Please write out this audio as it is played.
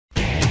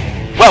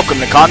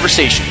Welcome to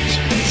Conversations,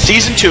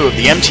 Season 2 of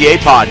the MTA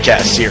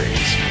Podcast Series,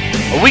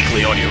 a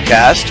weekly audio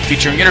cast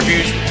featuring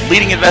interviews with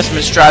leading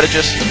investment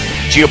strategists,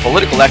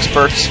 geopolitical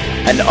experts,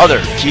 and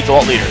other key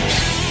thought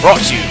leaders,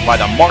 brought to you by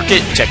the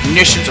Market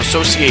Technicians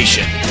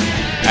Association,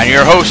 and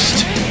your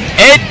host,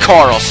 Ed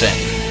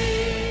Carlson.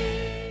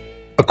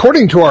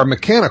 According to our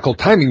mechanical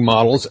timing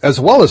models, as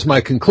well as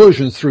my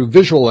conclusions through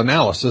visual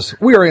analysis,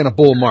 we are in a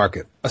bull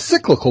market, a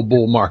cyclical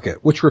bull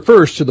market, which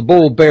refers to the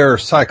bull-bear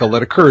cycle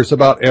that occurs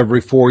about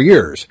every 4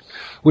 years.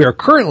 We are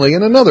currently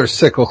in another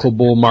cyclical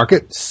bull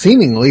market,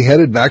 seemingly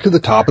headed back to the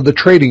top of the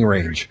trading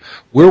range.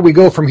 Where we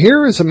go from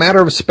here is a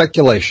matter of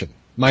speculation.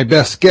 My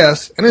best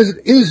guess, and it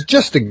is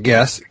just a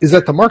guess, is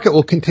that the market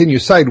will continue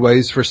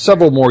sideways for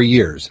several more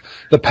years.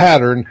 The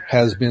pattern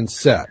has been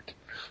set.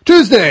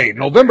 Tuesday,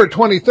 November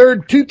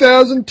 23rd,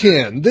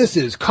 2010. This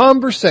is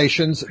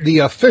Conversations, the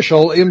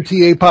official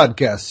MTA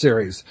podcast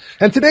series.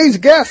 And today's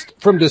guest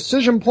from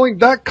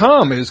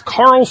DecisionPoint.com is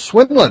Carl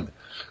Swenlin.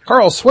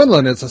 Carl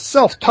Swenlin is a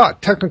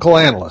self-taught technical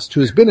analyst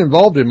who has been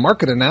involved in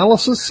market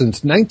analysis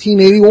since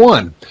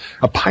 1981.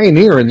 A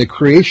pioneer in the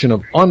creation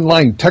of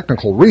online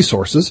technical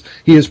resources,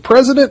 he is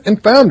president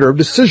and founder of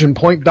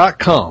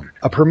DecisionPoint.com,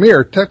 a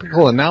premier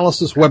technical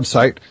analysis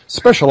website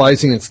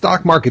specializing in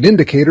stock market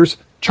indicators,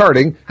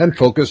 charting, and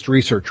focused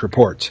research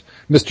reports.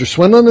 Mr.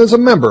 Swenlin is a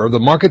member of the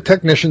Market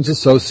Technicians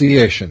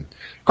Association.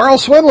 Carl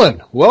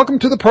Swenlin, welcome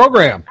to the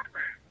program.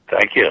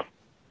 Thank you.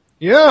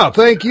 Yeah,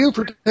 thank you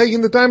for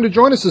taking the time to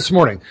join us this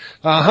morning.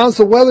 How's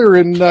the weather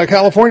in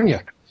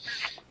California?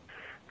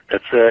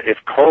 It's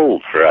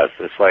cold for us.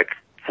 It's like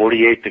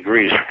 48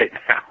 degrees right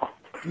now.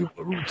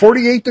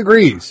 48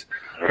 degrees.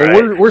 Right.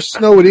 Well, we're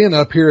snowed in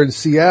up here in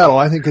Seattle.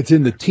 I think it's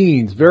in the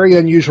teens. Very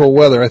unusual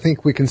weather. I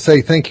think we can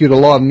say thank you to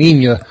La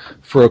Nina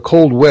for a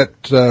cold,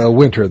 wet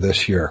winter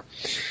this year.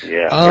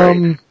 Yeah.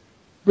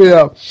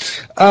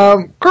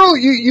 Carl,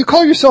 you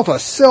call yourself a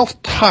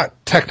self-taught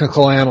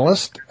technical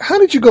analyst. How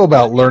did you go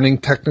about learning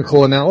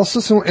technical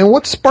analysis, and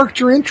what sparked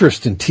your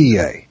interest in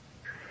TA?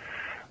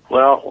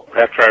 Well,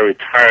 after I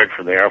retired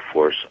from the Air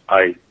Force,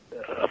 a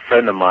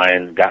friend of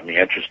mine got me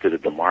interested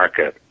in the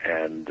market,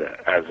 and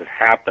as it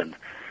happened,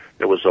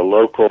 there was a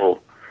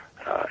local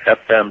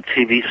FM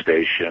TV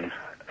station,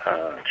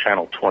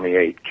 Channel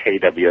 28,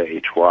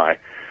 KWHY,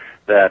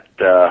 that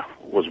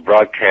was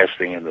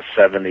broadcasting in the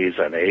 70s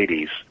and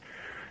 80s,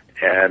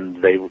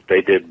 and they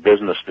did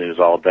business news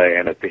all day.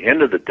 And at the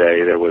end of the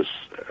day, there was,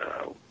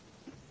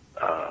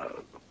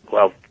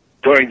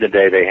 during the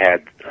day they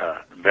had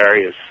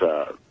various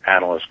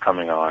analysts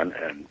coming on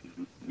and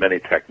many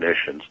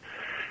technicians,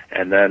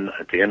 and then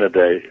at the end of the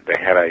day, they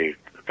had a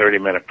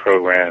 30-minute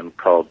program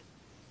called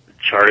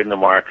Charting the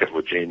Market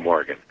with Gene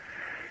Morgan,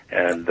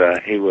 and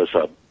he was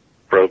a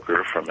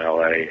broker from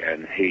L.A.,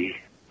 and he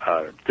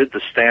did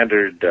the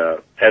standard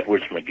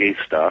Edwards McGee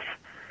stuff,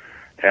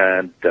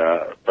 and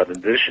but in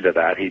addition to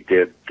that, he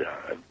did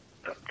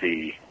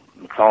the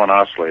McClellan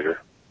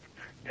oscillator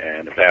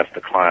and advanced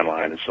decline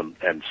line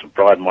and some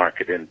broad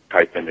market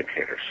type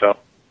indicators. So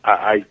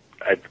I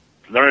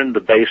learned the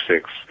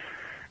basics,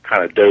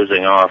 kind of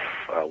dozing off,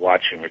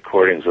 watching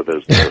recordings of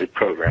those daily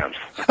programs.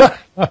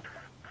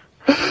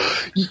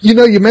 You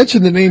know, you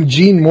mentioned the name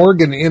Gene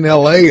Morgan in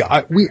L.A.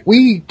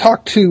 We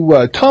talked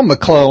to Tom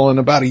McClellan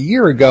about a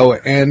year ago,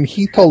 and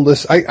he told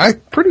us, I'm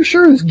pretty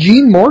sure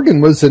Gene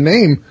Morgan was the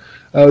name.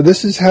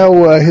 This is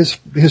how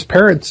his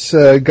parents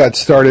got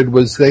started.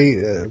 Was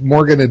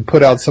Morgan had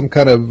put out some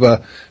kind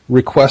of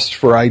request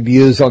for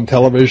ideas on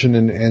television,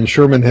 and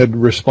Sherman had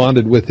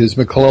responded with his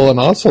McClellan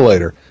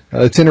oscillator.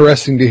 It's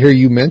interesting to hear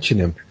you mention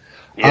him.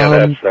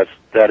 Yeah,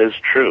 that is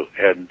true,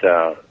 and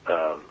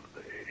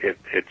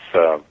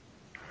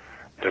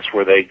that's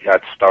where they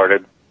got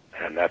started,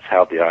 and that's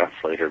how the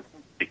oscillator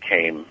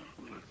became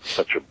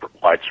such a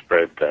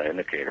widespread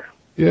indicator.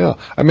 Yeah,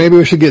 maybe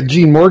we should get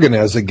Gene Morgan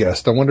as a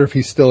guest. I wonder if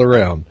he's still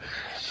around.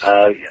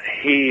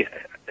 He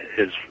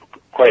is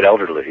quite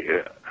elderly,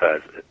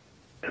 as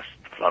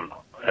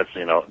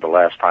you know, the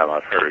last time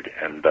I've heard,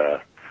 and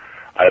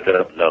I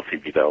don't know if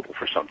he'd be available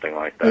for something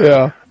like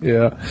that.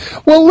 Yeah.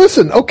 Well,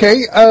 listen,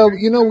 okay,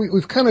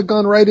 we've kind of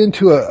gone right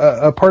into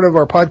a part of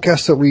our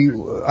podcast that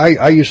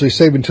I usually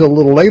save until a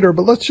little later,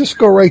 but let's just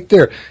go right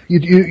there.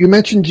 You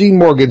mentioned Gene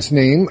Morgan's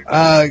name.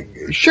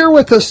 Share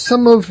with us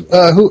some of,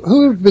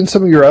 who have been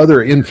some of your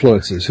other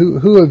influences?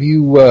 Who have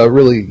you,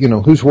 really,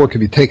 whose work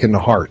have you taken to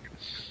heart?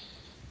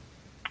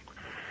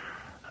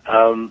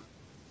 Quite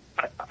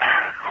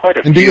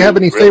a few. And do you have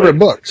any favorite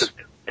books?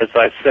 As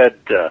I said,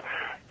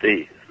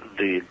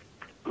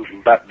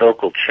 that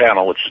local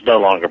channel, which is no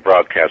longer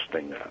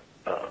broadcasting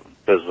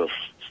business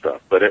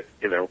stuff, but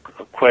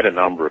quite a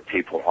number of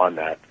people on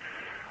that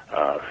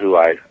who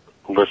I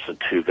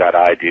listened to, got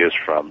ideas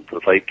from.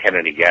 The late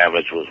Kennedy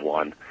Gamage was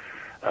one,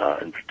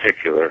 in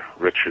particular.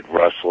 Richard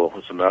Russell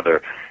was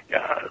another.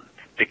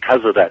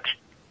 Because of that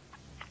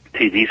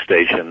TV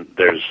station,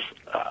 there's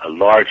a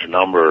large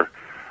number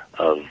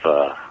of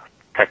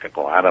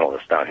technical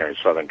analysts down here in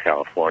Southern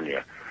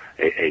California.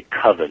 a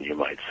coven, you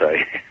might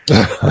say.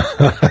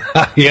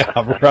 Yeah,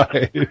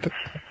 right.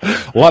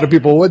 A lot of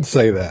people would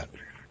say that.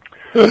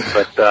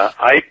 But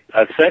I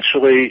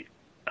essentially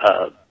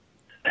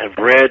have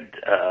read,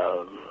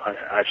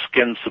 I've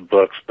skimmed some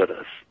books, but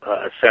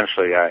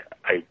essentially I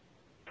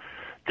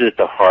did it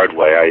the hard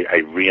way.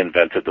 I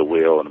reinvented the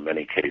wheel in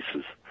many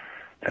cases.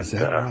 And, Is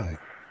that right?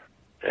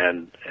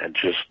 And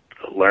just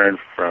learned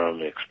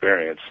from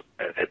experience.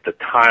 At the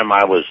time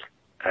I was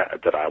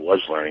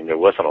learning, there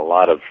wasn't a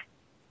lot of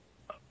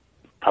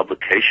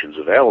publications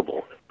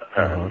available,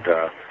 and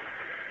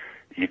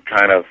you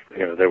kind of,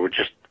 there were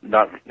just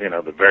not,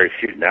 the very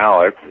few.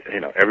 Now,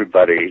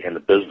 everybody in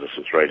the business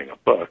is writing a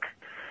book,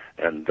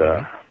 and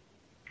so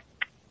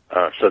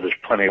there's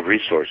plenty of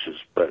resources.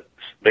 But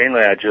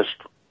mainly, I just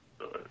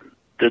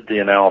did the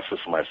analysis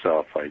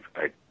myself. I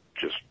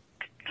just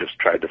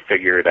tried to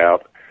figure it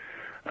out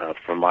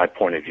from my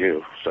point of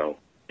view. So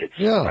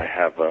I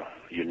have a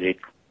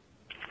unique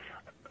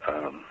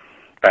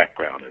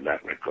background in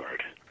that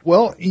regard.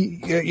 Well,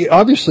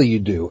 obviously you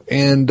do,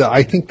 and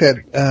I think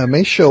that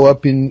may show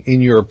up in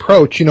your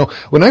approach.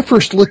 When I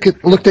first looked at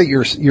your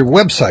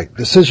website,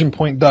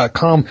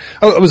 decisionpoint.com,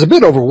 I was a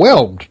bit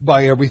overwhelmed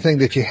by everything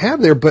that you have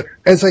there. But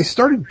as I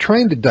started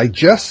trying to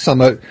digest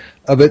some of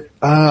it,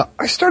 I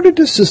started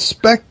to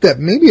suspect that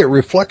maybe it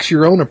reflects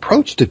your own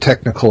approach to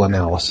technical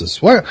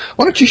analysis. Why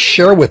don't you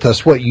share with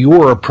us what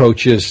your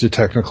approach is to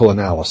technical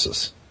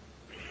analysis?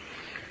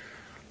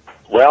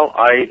 Well,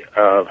 I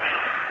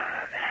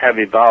have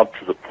evolved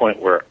to the point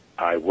where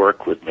I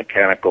work with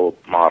mechanical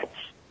models,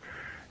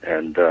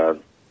 and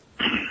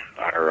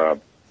our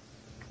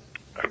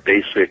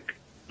basic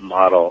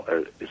model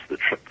is the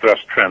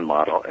thrust trend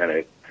model, and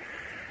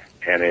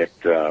it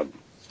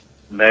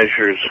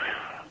measures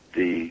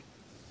the.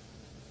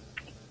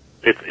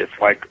 It's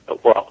like,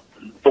 well,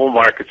 bull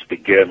markets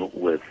begin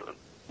with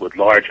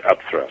large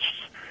upthrusts.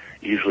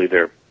 Usually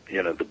the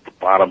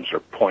bottoms are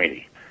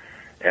pointy,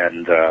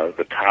 and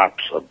the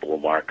tops of bull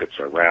markets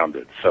are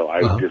rounded. So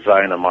I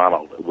designed a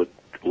model that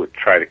would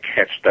try to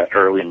catch that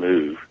early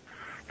move,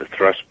 the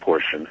thrust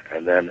portion,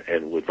 and then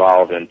it would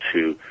evolve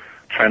into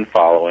trend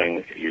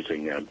following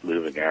using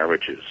moving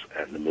averages,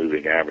 and the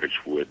moving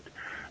average would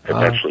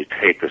eventually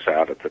take us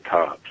out at the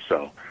top.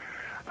 So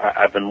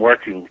I've been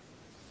working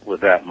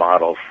with that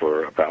model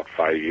for about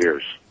 5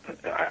 years.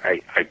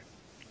 I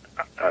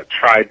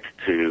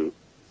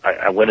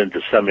went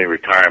into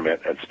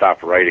semi-retirement and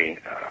stopped writing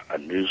a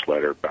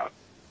newsletter about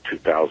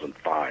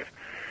 2005,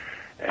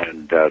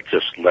 and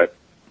just let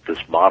this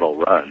model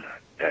run,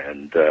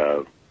 and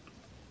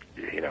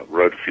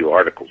wrote a few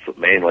articles, but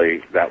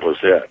mainly that was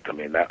it. I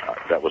mean,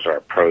 that was our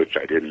approach.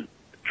 I didn't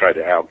try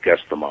to outguess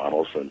the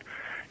models, and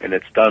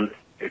it's done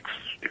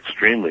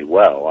extremely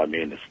well. I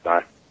mean,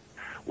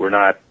 we're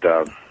not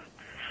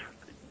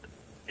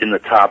in the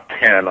top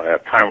 10.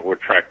 We're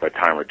tracked by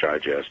Timer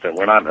Digest, and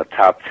we're not in the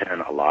top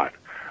 10 a lot,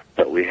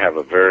 but we have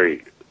a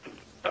very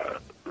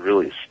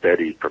really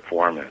steady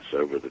performance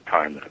over the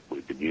time that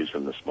we've been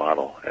using this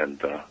model,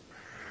 and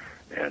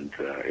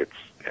it's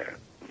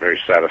very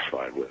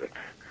satisfied with it.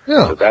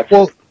 Yeah. So that's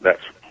go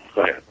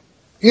ahead.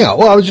 Yeah,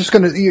 well, I was just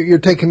you're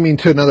taking me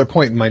to another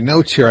point in my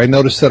notes here. I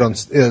noticed that on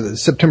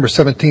September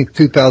 17th,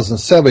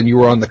 2007, you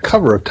were on the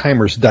cover of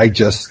Timer's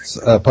Digest's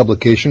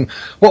publication.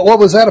 What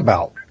was that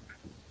about?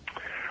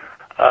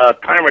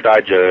 Timer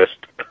Digest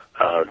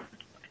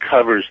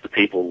covers the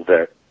people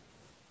that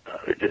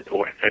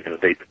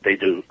they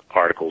do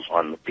articles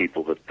on the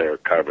people that they're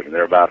covering.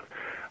 They're a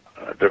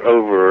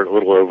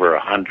little over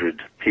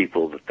 100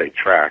 people that they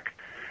track,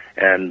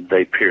 and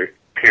they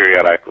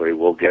periodically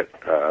will get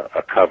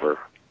a cover.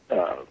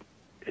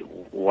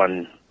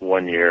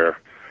 One year,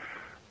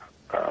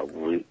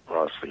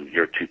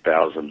 year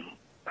 2000,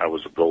 I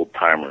was a gold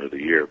timer of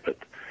the year, but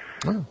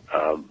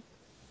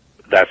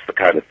that's the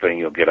kind of thing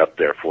you'll get up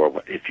there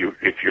for. If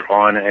you're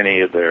on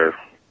any of their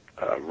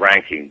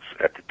rankings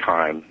at the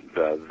time,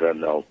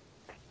 then they'll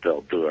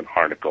do an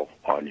article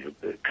on you.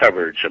 The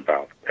coverage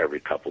about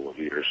every couple of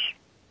years.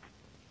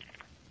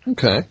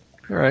 Okay.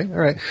 All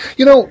right.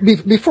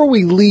 Before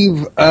we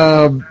leave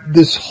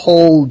this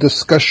whole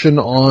discussion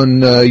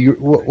on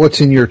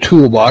what's in your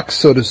toolbox,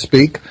 so to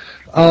speak,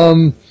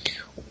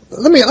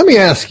 let me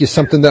ask you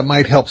something that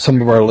might help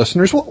some of our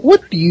listeners.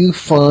 What do you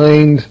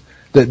find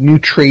that new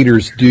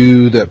traders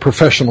do that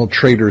professional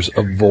traders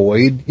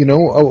avoid?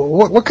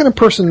 What can a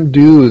person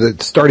do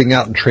that's starting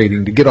out in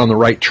trading to get on the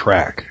right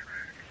track?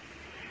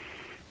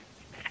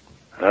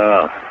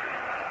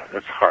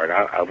 That's hard.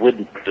 I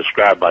wouldn't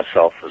describe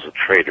myself as a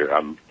trader.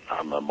 I'm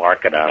a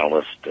market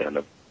analyst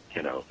and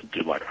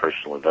do my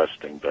personal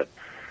investing, but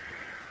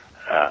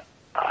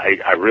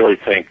I really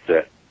think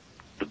that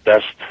the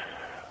best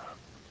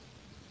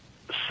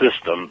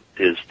system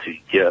is to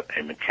get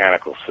a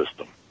mechanical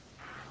system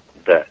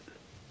that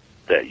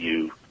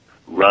you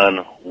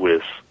run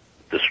with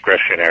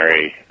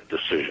discretionary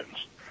decisions.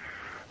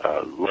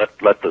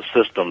 Let the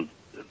system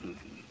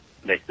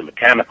make the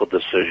mechanical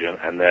decision,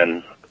 and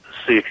then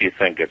see if you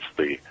think if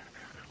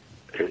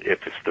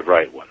it's the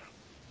right one.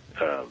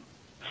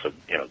 So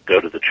go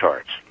to the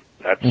charts.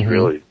 That's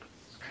really,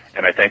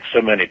 and I think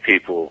so many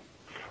people,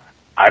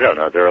 I don't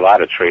know, there are a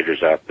lot of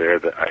traders out there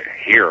that I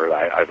hear,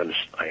 I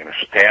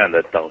understand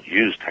that don't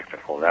use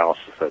technical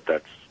analysis.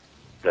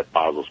 That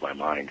boggles my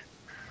mind.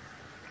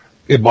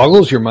 It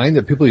boggles your mind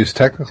that people use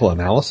technical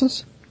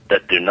analysis?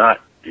 That do not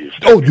use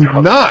do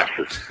technical not.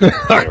 analysis.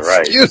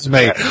 Right. Excuse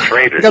me.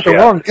 Traders, You got the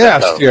wrong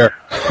guest here.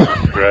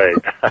 Right.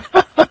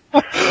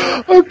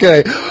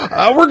 Okay.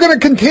 We're going to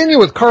continue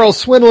with Carl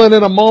Swenlin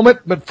in a moment,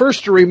 but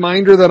first a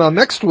reminder that on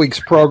next week's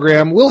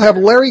program, we'll have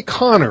Larry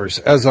Connors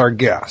as our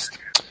guest.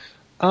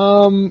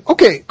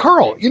 Okay,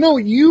 Carl,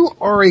 you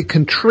are a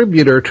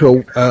contributor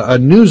to a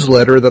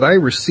newsletter that I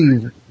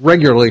receive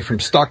regularly from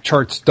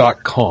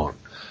stockcharts.com.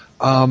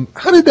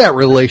 How did that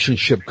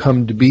relationship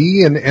come to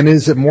be, and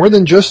is it more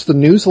than just the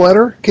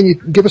newsletter? Can you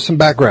give us some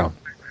background?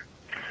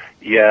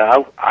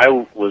 Yeah,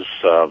 I was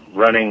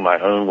running my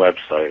own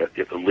website,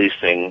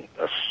 leasing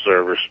a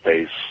server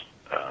space.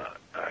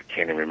 I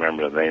can't even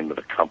remember the name of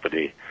the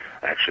company.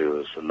 Actually, it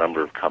was a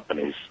number of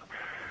companies,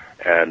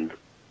 and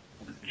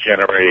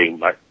generating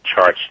my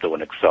charts to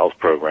an Excel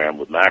program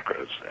with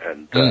macros,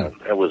 and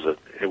it was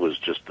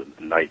just a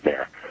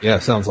nightmare. Yeah,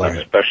 sounds like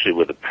it. Especially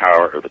with the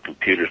power of the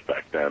computers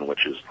back then,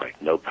 which is like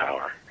no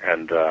power.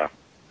 And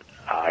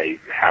I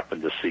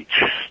happened to see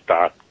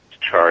stock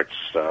charts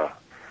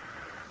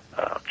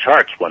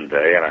one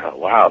day, and I thought,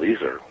 wow,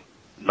 these are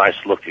nice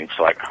looking.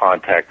 So I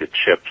contacted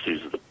Chip,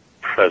 who's the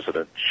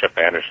president, Chip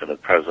Anderson, the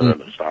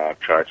president of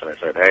Stock Charts, and I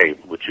said, hey,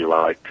 would you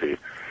like to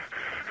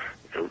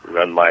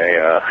run my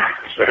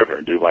server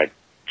and do my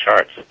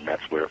charts? And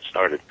that's where it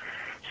started.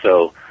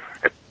 So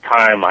at the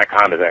time I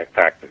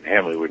contacted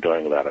him, we were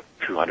doing about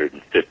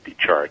 250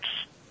 charts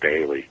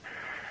daily,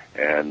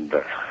 and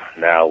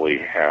now we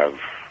have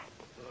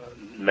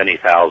many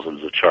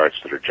thousands of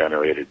charts that are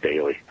generated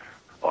daily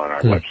on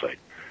our website.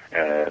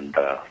 And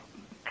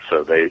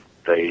so they're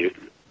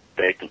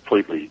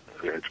completely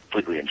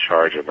in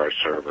charge of our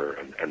server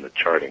and the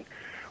charting,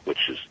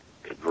 which is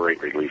a great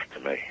relief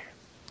to me.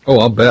 Oh,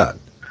 I'll bet.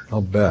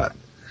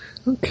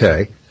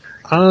 Okay.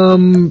 At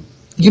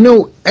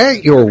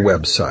your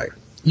website,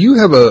 you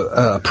have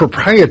a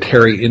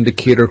proprietary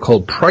indicator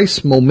called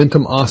Price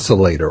Momentum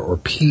Oscillator, or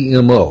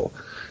PMO.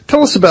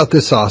 Tell us about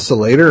this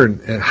oscillator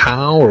and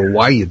how or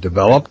why you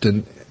developed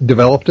it,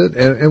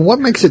 and what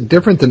makes it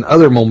different than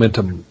other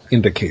momentum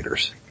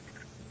indicators.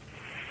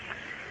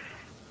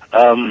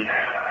 The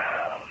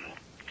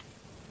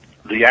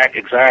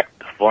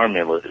exact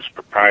formula is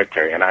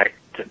proprietary, and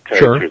to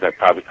tell you the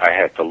truth, I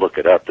had to look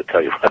it up to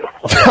tell you what it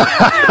was.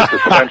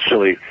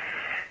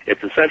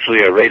 It's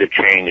essentially a rate of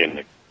change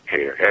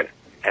indicator,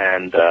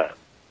 and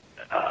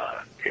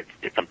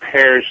it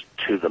compares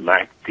to the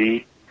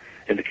MACD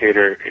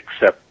indicator,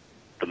 except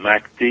the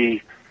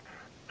MACD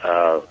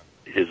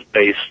is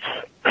based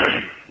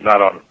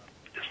not on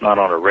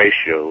a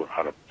ratio,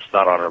 it's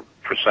not on a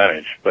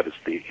percentage, but it's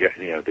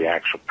the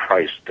actual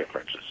price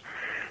differences.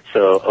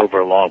 So over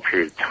a long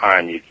period of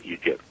time, you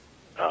get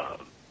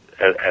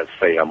as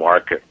say the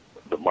market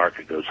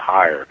goes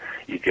higher,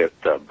 you get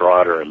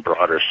broader and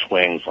broader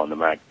swings on the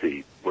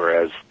MACD,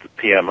 whereas the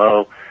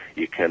PMO,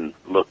 you can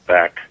look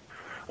back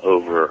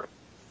over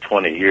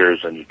 20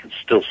 years and you can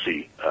still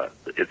see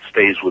it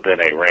stays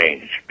within a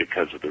range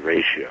because of the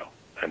ratio,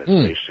 and it's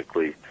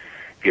basically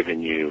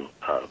giving you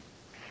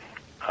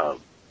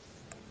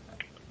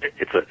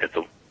it's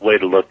a way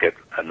to look at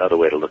another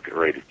way to look at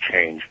rate of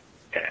change.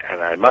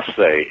 And I must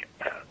say,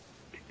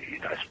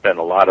 I spent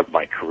a lot of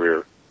my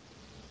career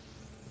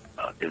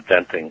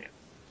inventing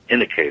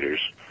indicators,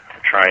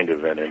 trying to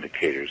invent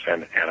indicators,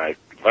 and I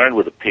learned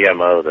with the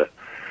PMO that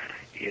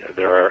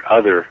there are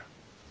other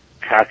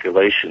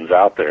calculations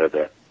out there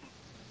that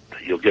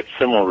you'll get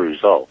similar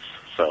results.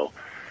 So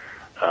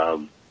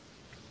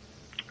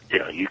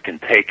you can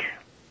take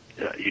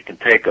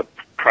a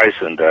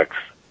price index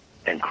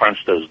and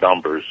crunch those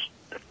numbers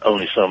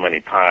only so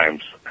many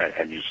times,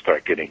 and you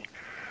start getting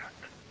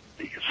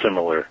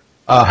similar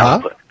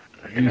output.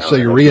 So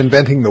you're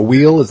reinventing the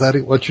wheel? Is that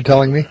what you're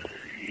telling me?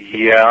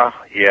 Yeah.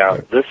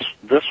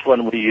 This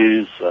one we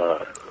use.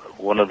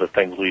 One of the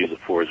things we use it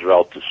for is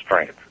relative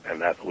strength,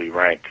 and that we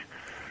ranked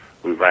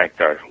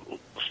our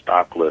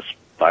stock list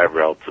by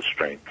relative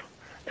strength,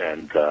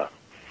 and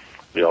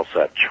we also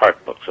have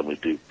chart books, and we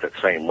do that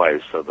same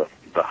way. So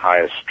the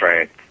highest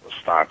strength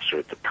stocks are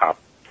at the top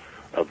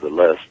of the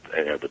list,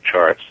 the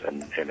charts,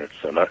 and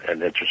it's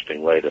an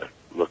interesting way to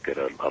look at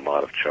a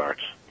lot of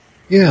charts.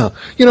 Yeah.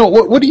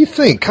 What do you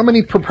think? How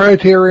many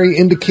proprietary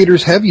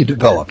indicators have you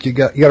developed? You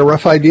got a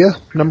rough idea,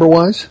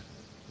 number-wise?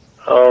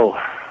 Oh,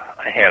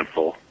 a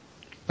handful.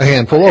 A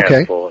handful, okay.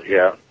 Handful,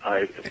 yeah.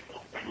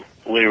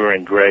 We were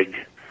in Greg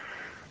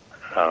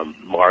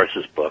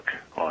Morris's book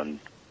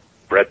on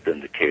breadth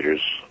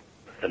indicators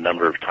a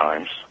number of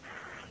times,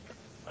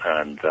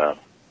 and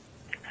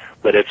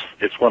but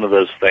it's one of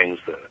those things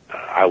that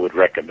I would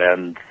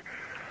recommend.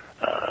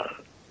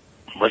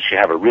 Unless you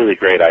have a really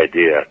great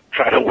idea,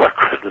 try to work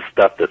with the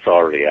stuff that's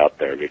already out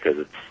there, because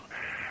it's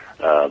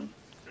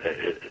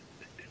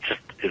just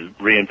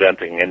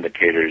reinventing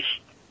indicators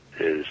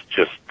is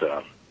just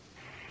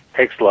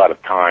takes a lot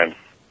of time,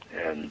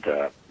 and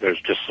there's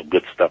just some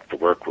good stuff to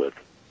work with.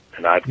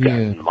 And I've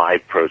gotten my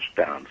approach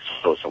down,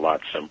 so it's a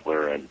lot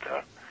simpler. And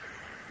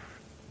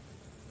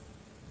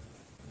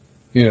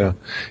yeah.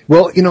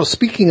 Well,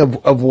 speaking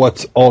of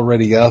what's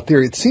already out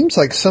there, it seems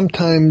like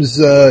sometimes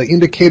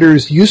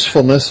indicators'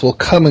 usefulness will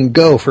come and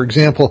go. For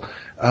example,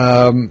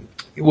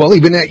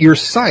 even at your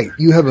site,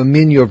 you have a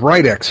menu of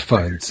RightX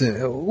funds.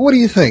 What do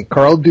you think,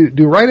 Carl? Do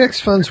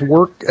RightX funds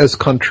work as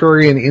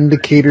contrarian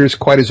indicators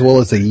quite as well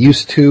as they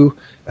used to?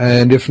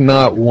 And if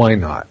not, why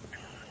not?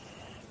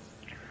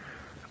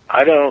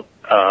 I don't.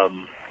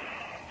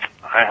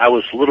 I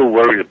was a little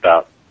worried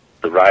about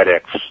the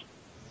RightX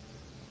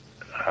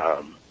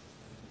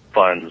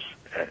funds.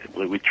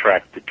 We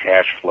tracked the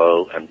cash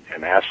flow and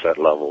asset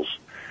levels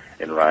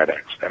in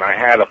RightX, and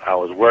I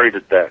was worried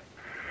that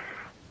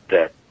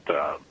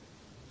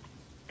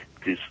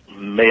these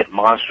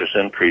monstrous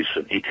increase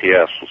in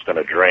ETFs was going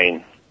to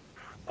drain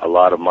a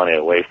lot of money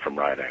away from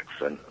RightX,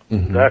 and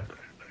that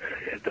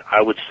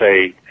I would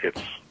say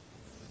it's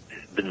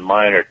been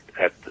minor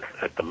at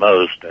the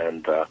most,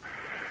 and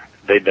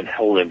they've been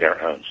holding their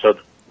own. So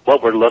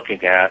what we're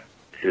looking at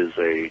is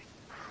a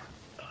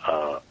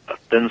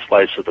thin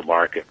slice of the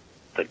market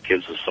that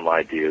gives us some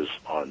ideas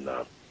on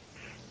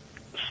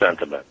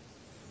sentiment,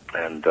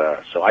 and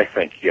so I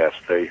think yes,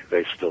 they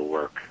still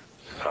work.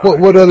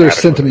 What other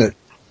sentiment?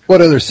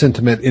 What other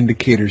sentiment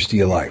indicators do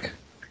you like?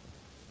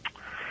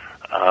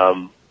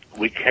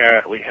 We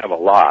have a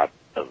lot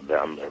of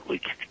them.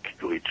 We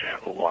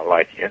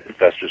like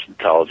Investors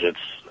Intelligence,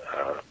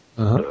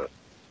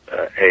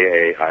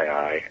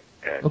 AAII,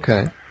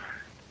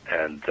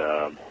 and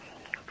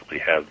we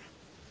have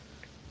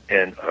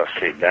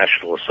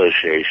National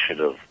Association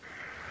of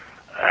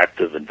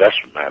Active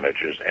Investment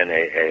Managers,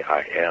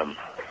 NAAIM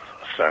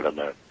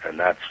sentiment, and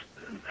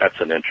that's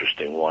an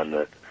interesting one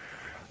that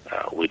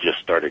we just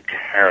started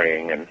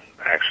carrying, and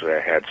actually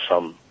I had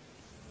some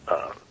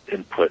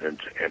input in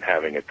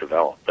having it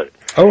developed. But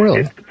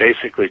it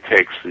basically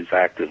takes these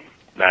active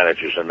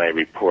managers and they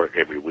report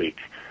every week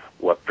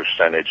what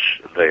percentage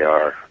they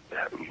are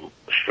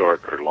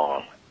short or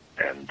long,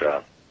 and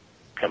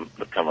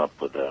come up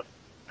with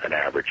an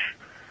average.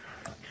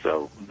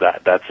 So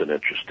that's an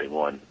interesting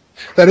one.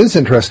 That is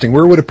interesting.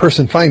 Where would a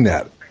person find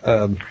that?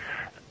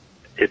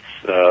 It's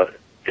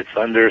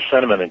under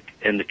sentiment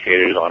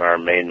indicators on our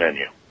main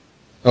menu.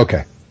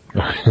 Okay.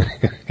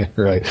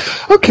 Right.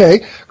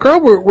 Okay, Carl,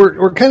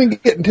 we're kind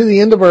of getting to the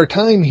end of our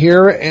time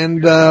here,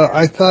 and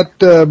I thought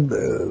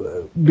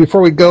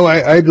before we go,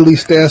 I'd at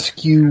least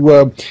ask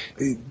you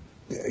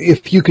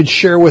if you could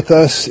share with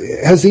us,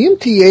 has the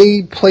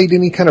MTA played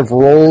any kind of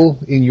role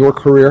in your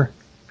career?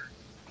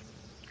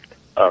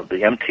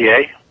 The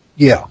MTA?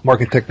 Yeah,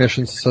 Market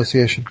Technicians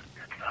Association.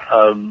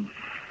 I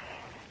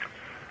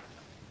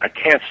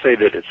can't say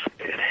that it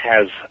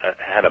has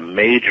had a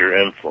major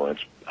influence.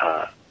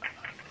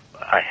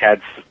 I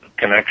have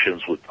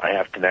connections with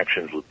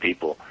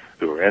people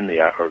who are in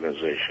the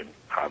organization,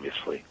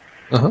 obviously,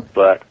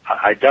 but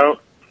I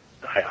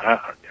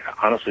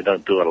honestly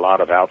don't do a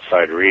lot of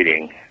outside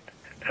reading,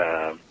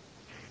 and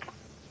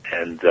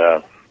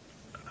that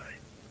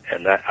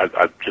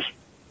I've just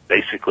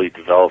basically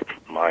developed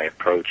my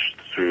approach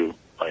through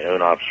my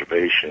own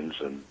observations,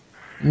 and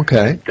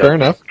fair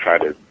enough. I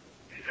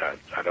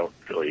don't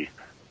really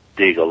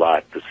dig a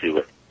lot to see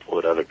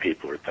what other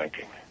people are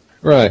thinking.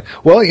 Right.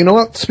 Well, you know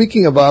what?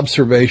 Speaking of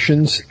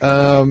observations,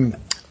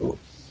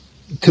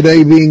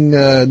 today being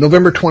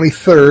November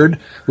 23rd,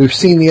 we've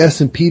seen the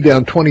S&P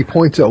down 20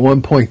 points at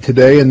one point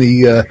today, and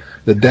the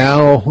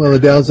Dow, the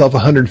Dow's off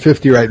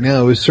 150 right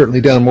now. It was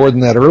certainly down more than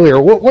that earlier.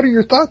 What are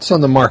your thoughts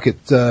on the market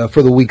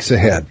for the weeks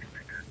ahead?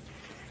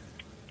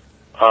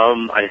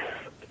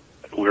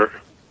 We're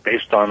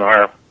based on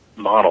our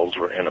models.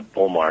 We're in a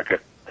bull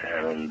market,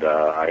 and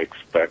I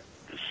expect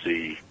to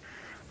see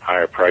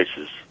higher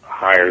prices,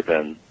 higher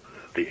than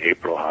the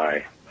April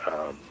high,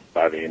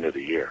 by the end of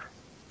the year.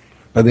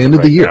 By the end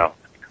of the year? Now,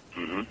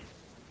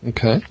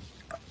 Okay.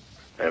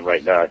 And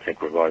right now, I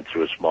think we're going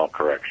through a small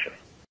correction.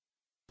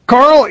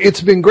 Carl,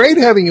 it's been great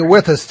having you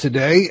with us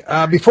today.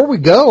 Before we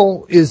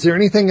go, is there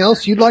anything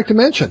else you'd like to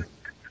mention?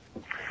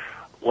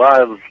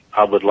 Well,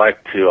 I would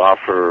like to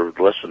offer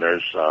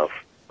listeners a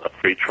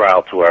free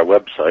trial to our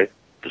website,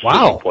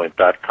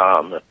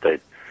 decisionpoint.com. If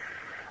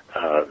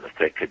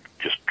they could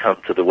just come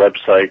to the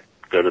website,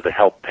 go to the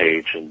help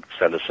page, and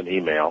send us an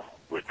email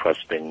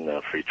requesting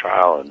a free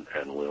trial,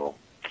 and we'll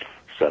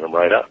set them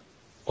right up.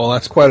 Well,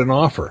 that's quite an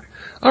offer.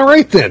 All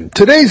right, then.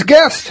 Today's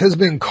guest has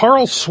been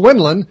Carl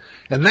Swenlin,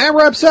 and that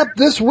wraps up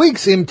this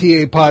week's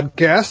MTA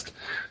podcast.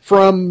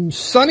 From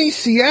sunny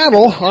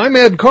Seattle, I'm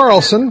Ed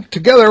Carlson,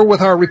 together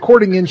with our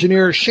recording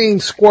engineer, Shane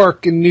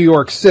Squark in New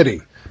York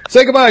City.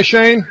 Say goodbye,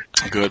 Shane.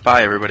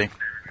 Goodbye, everybody.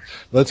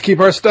 Let's keep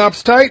our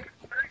stops tight.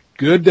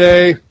 Good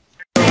day.